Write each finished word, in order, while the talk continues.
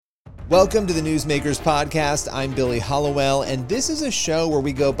Welcome to the Newsmakers Podcast. I'm Billy Hollowell, and this is a show where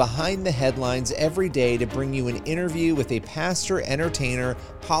we go behind the headlines every day to bring you an interview with a pastor, entertainer,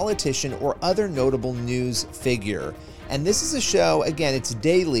 politician, or other notable news figure. And this is a show, again, it's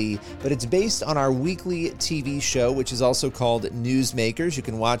daily, but it's based on our weekly TV show, which is also called Newsmakers. You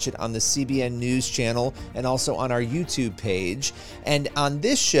can watch it on the CBN News channel and also on our YouTube page. And on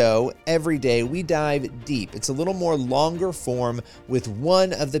this show, every day, we dive deep. It's a little more longer form with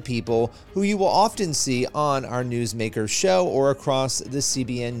one of the people who you will often see on our Newsmakers show or across the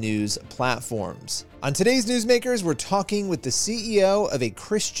CBN News platforms. On today's Newsmakers, we're talking with the CEO of a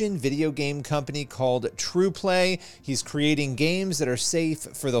Christian video game company called TruePlay. He's creating games that are safe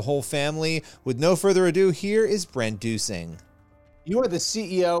for the whole family. With no further ado, here is Brent Dusing. You are the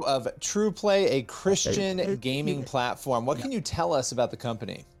CEO of TruePlay, a Christian gaming platform. What can you tell us about the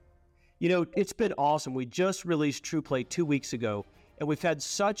company? You know, it's been awesome. We just released TruePlay 2 weeks ago, and we've had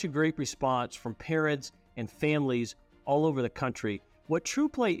such a great response from parents and families all over the country. What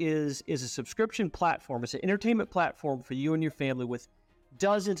TruePlay is a subscription platform. It's an entertainment platform for you and your family with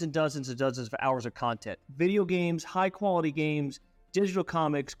dozens and dozens and dozens of hours of content. Video games, high-quality games, digital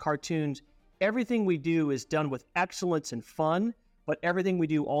comics, cartoons. Everything we do is done with excellence and fun, but everything we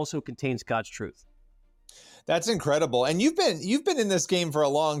do also contains God's truth. That's incredible. And you've been in this game for a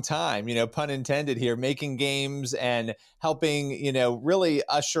long time, pun intended here, making games and helping, really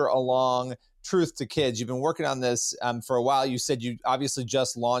usher along truth to kids. You've been working on this for a while. You said you obviously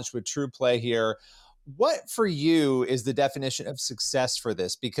just launched with TruePlay here. What for you is the definition of success for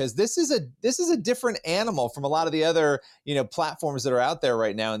this? Because this is a different animal from a lot of the other, platforms that are out there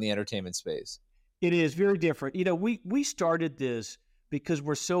right now in the entertainment space. It is very different. We started this because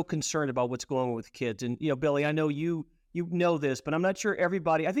we're so concerned about what's going on with kids. And, Billy, I know you know this, but I'm not sure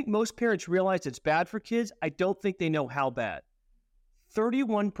everybody. I think most parents realize it's bad for kids. I don't think they know how bad.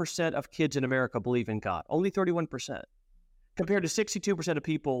 31% of kids in America believe in God, only 31%, compared to 62% of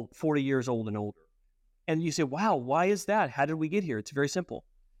people 40 years old and older. And you say, wow, why is that? How did we get here? It's very simple.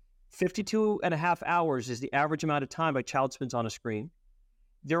 52 and a half hours is the average amount of time a child spends on a screen.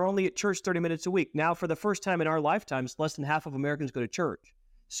 They're only at church 30 minutes a week. Now, for the first time in our lifetimes, less than half of Americans go to church.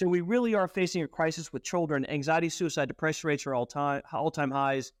 So we really are facing a crisis with children. Anxiety, suicide, depression rates are all-time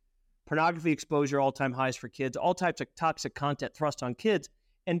highs. Pornography exposure, all-time highs for kids, all types of toxic content thrust on kids.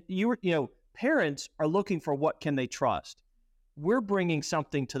 And parents are looking for what can they trust. We're bringing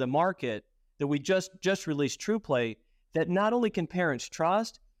something to the market that we just released, TruePlay, that not only can parents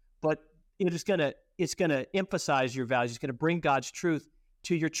trust, but it's going to emphasize your values. It's going to bring God's truth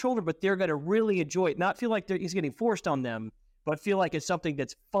to your children, but they're going to really enjoy it. Not feel like it's getting forced on them, but feel like it's something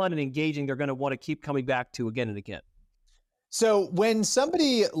that's fun and engaging. They're going to want to keep coming back to again and again. So when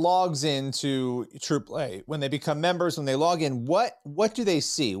somebody logs into TruePlay, when they become members, when they log in, what do they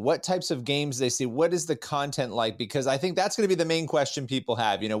see? What types of games do they see? What is the content like? Because I think that's going to be the main question people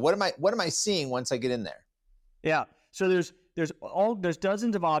have. What am I seeing once I get in there? Yeah. So there's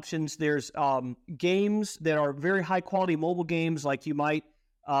dozens of options. There's games that are very high quality mobile games like you might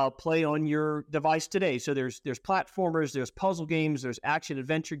play on your device today. So there's platformers, there's puzzle games, there's action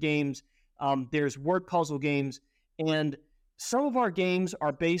adventure games, there's word puzzle games, and some of our games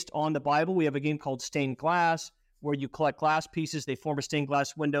are based on the Bible. We have a game called Stained Glass, where you collect glass pieces. They form a stained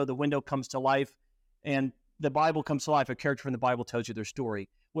glass window. The window comes to life, and the Bible comes to life. A character from the Bible tells you their story.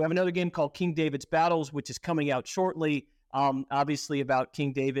 We have another game called King David's Battles, which is coming out shortly, obviously about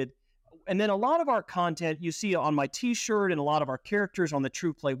King David. And then a lot of our content you see on my T-shirt and a lot of our characters on the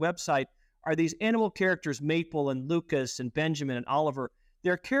TruePlay website are these animal characters, Maple and Lucas and Benjamin and Oliver.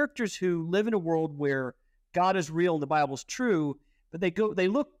 They're characters who live in a world where God is real and the Bible's true, but they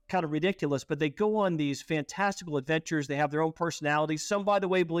look kind of ridiculous, but they go on these fantastical adventures. They have their own personalities. Some, by the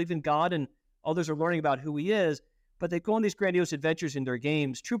way, believe in God, and others are learning about who he is, but they go on these grandiose adventures in their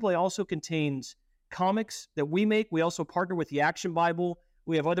games. TruePlay also contains comics that we make. We also partner with the Action Bible.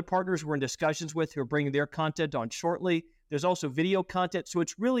 We have other partners we're in discussions with who are bringing their content on shortly. There's also video content. So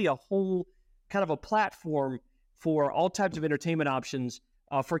it's really a whole kind of a platform for all types of entertainment options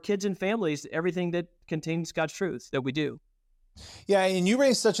for kids and families, everything that contains God's truth that we do. Yeah, and you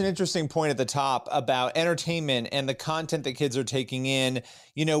raised such an interesting point at the top about entertainment and the content that kids are taking in.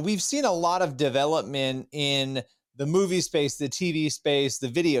 We've seen a lot of development in the movie space, the TV space, the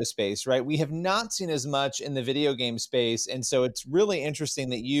video space, right? We have not seen as much in the video game space. And so it's really interesting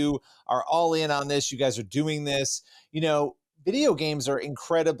that you are all in on this. You guys are doing this. Video games are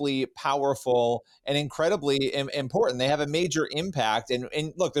incredibly powerful and incredibly important. They have a major impact. And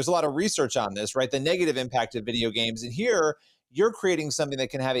look, there's a lot of research on this, right? The negative impact of video games. And here you're creating something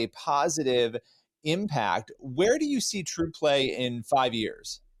that can have a positive impact. Where do you see TruePlay in 5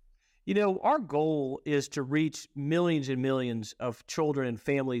 years? Our goal is to reach millions and millions of children and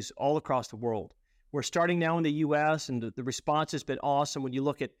families all across the world. We're starting now in the U.S., and the response has been awesome. When you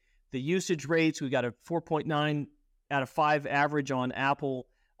look at the usage rates, we got a 4.9 out of 5 average on Apple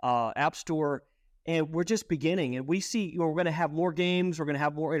App Store, and we're just beginning. And we see we're going to have more games, we're going to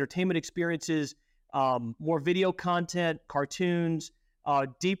have more entertainment experiences, more video content, cartoons,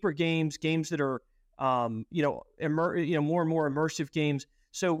 deeper games that are more and more immersive games.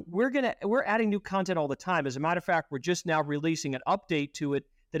 So we're adding new content all the time. As a matter of fact, we're just now releasing an update to it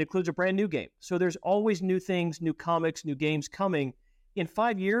that includes a brand new game. So there's always new things, new comics, new games coming. In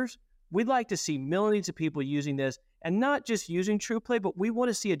 5 years, we'd like to see millions of people using this, and not just using TruePlay, but we want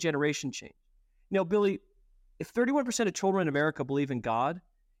to see a generation change. Billy, if 31% of children in America believe in God,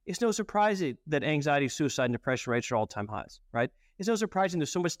 it's no surprise that anxiety, suicide, and depression rates are all-time highs, right? It's no surprising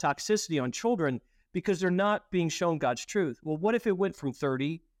there's so much toxicity on children because they're not being shown God's truth. Well, what if it went from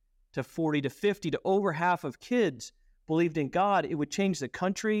 30 to 40 to 50 to over half of kids believed in God? It would change the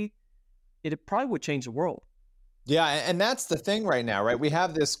country. It probably would change the world. Yeah, and that's the thing right now, right? We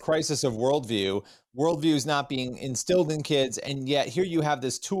have this crisis of worldview. Worldview is not being instilled in kids, and yet here you have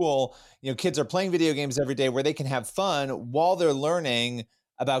this tool. Kids are playing video games every day where they can have fun while they're learning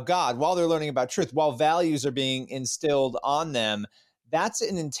about God, while they're learning about truth, while values are being instilled on them. That's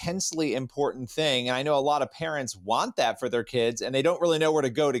an intensely important thing. And I know a lot of parents want that for their kids, and they don't really know where to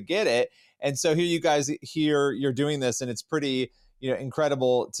go to get it. And so here you guys, you're doing this, and it's pretty,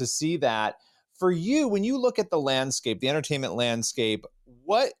 incredible to see that. For you, when you look at the landscape, the entertainment landscape,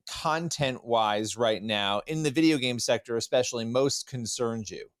 what content-wise right now in the video game sector especially most concerns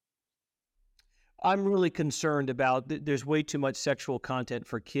you? I'm really concerned about there's way too much sexual content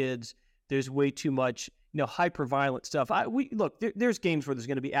for kids. There's way too much, hyper-violent stuff. There's games where there's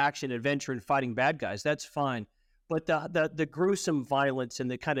going to be action, adventure, and fighting bad guys. That's fine. But the gruesome violence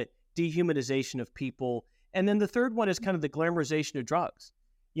and the kind of dehumanization of people. And then the third one is kind of the glamorization of drugs.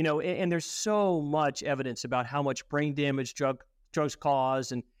 And there's so much evidence about how much brain damage drugs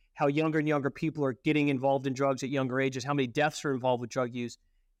cause, and how younger and younger people are getting involved in drugs at younger ages, how many deaths are involved with drug use.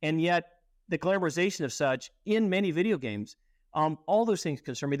 And yet the glamorization of such in many video games, all those things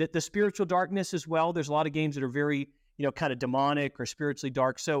concern me. That the spiritual darkness as well. There's a lot of games that are very, kind of demonic or spiritually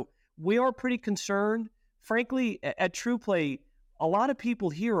dark. So we are pretty concerned. Frankly, at TruePlay, a lot of people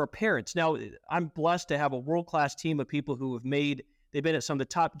here are parents. Now, I'm blessed to have a world-class team of people who they've been at some of the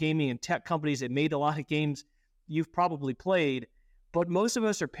top gaming and tech companies that made a lot of games you've probably played. But most of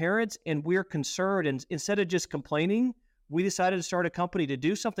us are parents, and we're concerned. And instead of just complaining, we decided to start a company to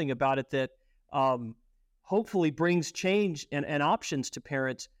do something about it that hopefully brings change and options to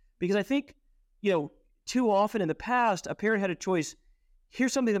parents. Because I think, too often in the past, a parent had a choice.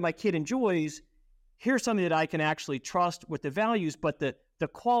 Here's something that my kid enjoys. Here's something that I can actually trust with the values, but the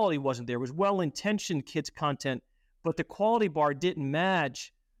quality wasn't there. It was well-intentioned kids content, but the quality bar didn't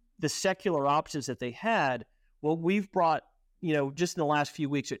match the secular options that they had. What we've brought, just in the last few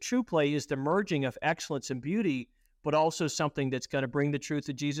weeks at TruePlay is the merging of excellence and beauty, but also something that's going to bring the truth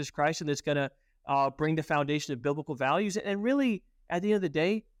of Jesus Christ, and that's going to bring the foundation of biblical values. And really, at the end of the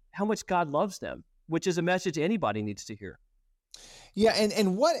day, how much God loves them, which is a message anybody needs to hear. Yeah,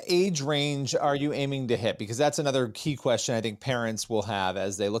 and what age range are you aiming to hit? Because that's another key question I think parents will have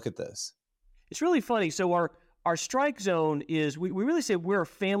as they look at this. It's really funny. So our strike zone is, we really say we're a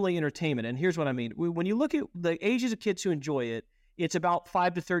family entertainment. And here's what I mean. When you look at the ages of kids who enjoy it, it's about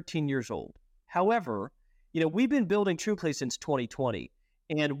 5 to 13 years old. However, we've been building TruePlay since 2020,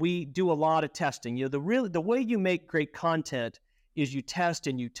 and we do a lot of testing. The way you make great content is you test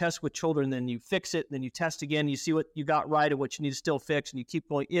with children, then you fix it, and then you test again, you see what you got right and what you need to still fix, and you keep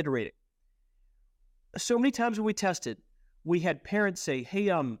going, iterating. So many times when we tested, we had parents say, hey,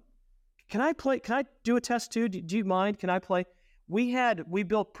 can I play? Can I do a test too? Do you mind? Can I play? We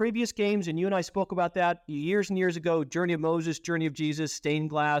built previous games, and you and I spoke about that years and years ago, Journey of Moses, Journey of Jesus, Stained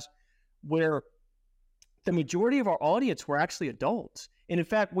Glass, where the majority of our audience were actually adults. And in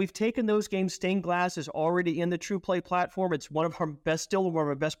fact, we've taken those games. Stained Glass is already in the TruePlay platform. It's still one of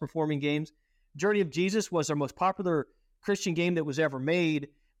our best performing games. Journey of Jesus was our most popular Christian game that was ever made.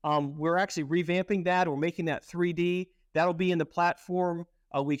 We're actually revamping that. We're making that 3D. That'll be in the platform.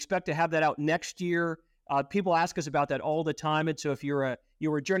 We expect to have that out next year. People ask us about that all the time. And so if you're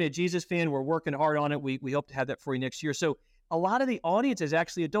a Journey of Jesus fan, we're working hard on it. We hope to have that for you next year. So a lot of the audience is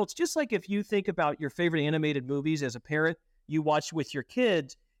actually adults. Just like if you think about your favorite animated movies as a parent, you watch with your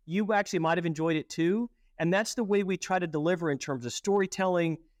kids, you actually might have enjoyed it too. And that's the way we try to deliver in terms of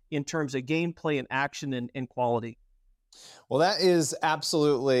storytelling, in terms of gameplay and action and quality. Well, that is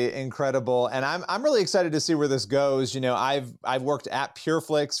absolutely incredible, and I'm really excited to see where this goes. I've worked at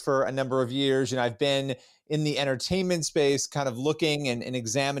PureFlix for a number of years. I've been in the entertainment space, kind of looking and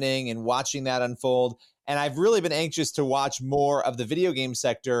examining and watching that unfold. And I've really been anxious to watch more of the video game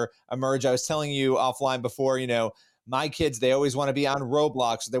sector emerge. I was telling you offline before, my kids, they always want to be on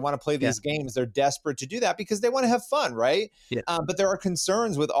Roblox. They want to play these games. They're desperate to do that because they want to have fun, right? Yeah. But there are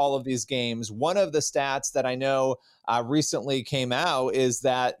concerns with all of these games. One of the stats that I know recently came out is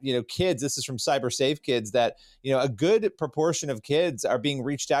that, kids, this is from CyberSafe Kids, that, a good proportion of kids are being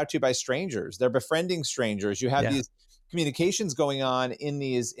reached out to by strangers. They're befriending strangers. You have these communications going on in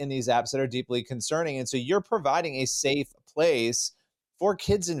these apps that are deeply concerning. And so you're providing a safe place for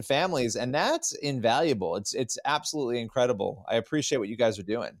kids and families, and that's invaluable. It's absolutely incredible. I appreciate what you guys are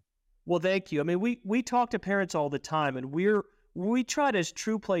doing. Well, thank you. I mean, we talk to parents all the time, and we try as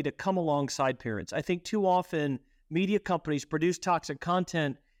TruePlay to come alongside parents. I think too often media companies produce toxic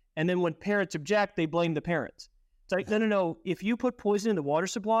content, and then when parents object, they blame the parents. It's like, no. If you put poison in the water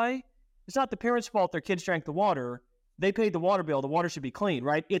supply, it's not the parents' fault their kids drank the water. They paid the water bill. The water should be clean,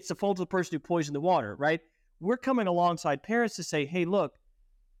 right? It's the fault of the person who poisoned the water, right? We're coming alongside parents to say, hey, look,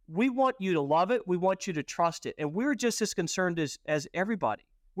 we want you to love it. We want you to trust it. And we're just as concerned as everybody.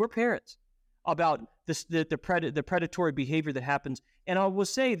 We're parents about the predatory behavior that happens. And I will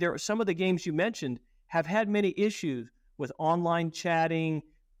say there are some of the games you mentioned have had many issues with online chatting,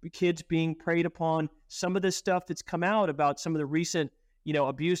 kids being preyed upon. Some of the stuff that's come out about some of the recent,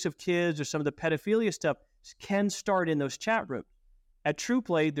 abuse of kids or some of the pedophilia stuff can start in those chat rooms. At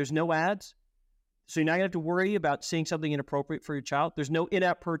TruePlay, there's no ads. So you're not going to have to worry about seeing something inappropriate for your child. There's no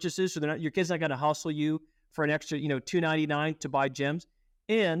in-app purchases, so your kid's not going to hustle you for an extra, $2.99 to buy gems.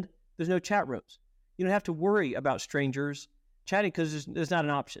 And there's no chat rooms. You don't have to worry about strangers chatting because there's not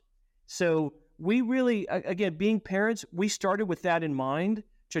an option. So we really, again, being parents, we started with that in mind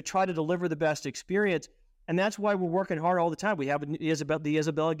to try to deliver the best experience. And that's why we're working hard all the time. We have the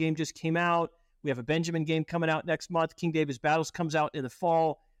Isabella game just came out. We have a Benjamin game coming out next month. King David's Battles comes out in the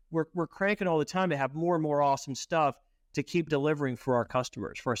fall. We're cranking all the time to have more and more awesome stuff to keep delivering for our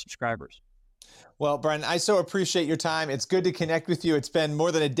customers, for our subscribers. Well, Brendan, I so appreciate your time. It's good to connect with you. It's been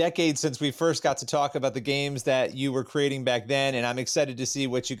more than a decade since we first got to talk about the games that you were creating back then, and I'm excited to see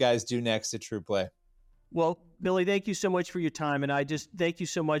what you guys do next at TruePlay. Well, Billy, thank you so much for your time, and I just thank you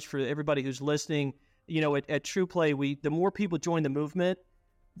so much for everybody who's listening. At TruePlay, the more people join the movement,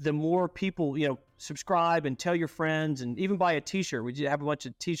 the more people, subscribe and tell your friends and even buy a t-shirt. We have a bunch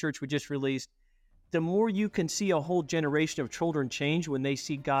of t-shirts we just released. The more you can see a whole generation of children change when they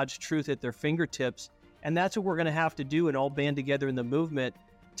see God's truth at their fingertips. And that's what we're going to have to do and all band together in the movement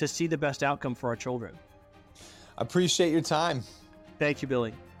to see the best outcome for our children. Appreciate your time. Thank you,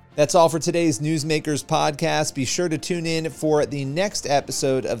 Billy. That's all for today's Newsmakers podcast. Be sure to tune in for the next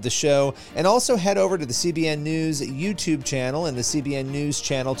episode of the show, and also head over to the CBN News YouTube channel and the CBN News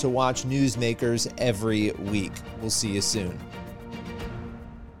channel to watch Newsmakers every week. We'll see you soon.